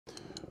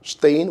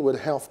Staying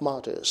with health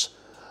matters,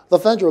 the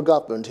federal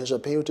government has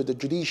appealed to the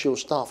Judicial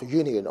Staff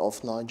Union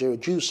of Nigeria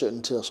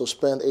JUSUN to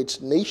suspend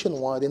its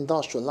nationwide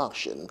industrial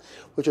action,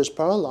 which has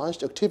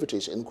paralyzed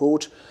activities in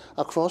court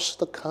across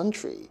the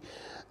country.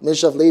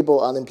 Minister of Labour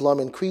and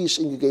Employment Chris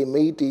Ngige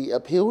made the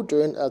appeal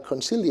during a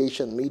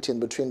conciliation meeting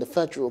between the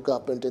federal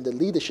government and the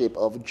leadership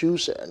of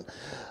JUSUN.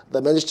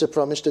 The minister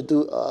promised to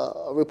do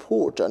a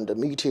report on the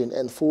meeting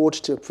and forward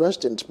to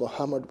President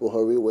Muhammad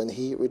Buhari when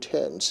he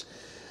returns.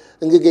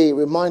 Ngige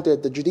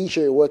reminded the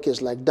judiciary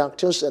workers like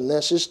doctors and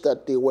nurses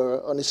that they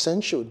were on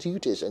essential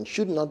duties and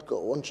should not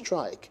go on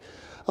strike.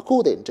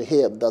 According to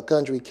him, the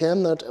country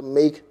cannot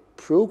make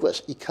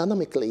progress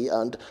economically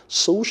and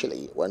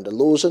socially when the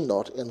laws are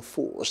not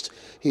enforced.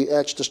 He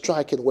urged the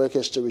striking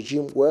workers to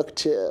resume work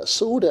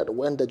so that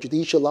when the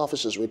judicial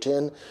officers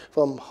return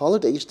from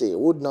holidays, they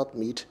would not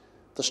meet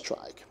the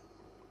strike.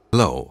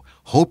 Hello,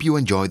 hope you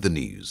enjoyed the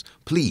news.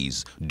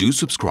 Please do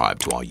subscribe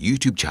to our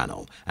YouTube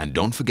channel and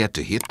don't forget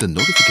to hit the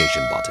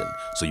notification button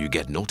so you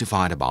get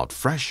notified about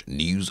fresh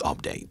news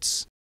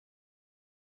updates.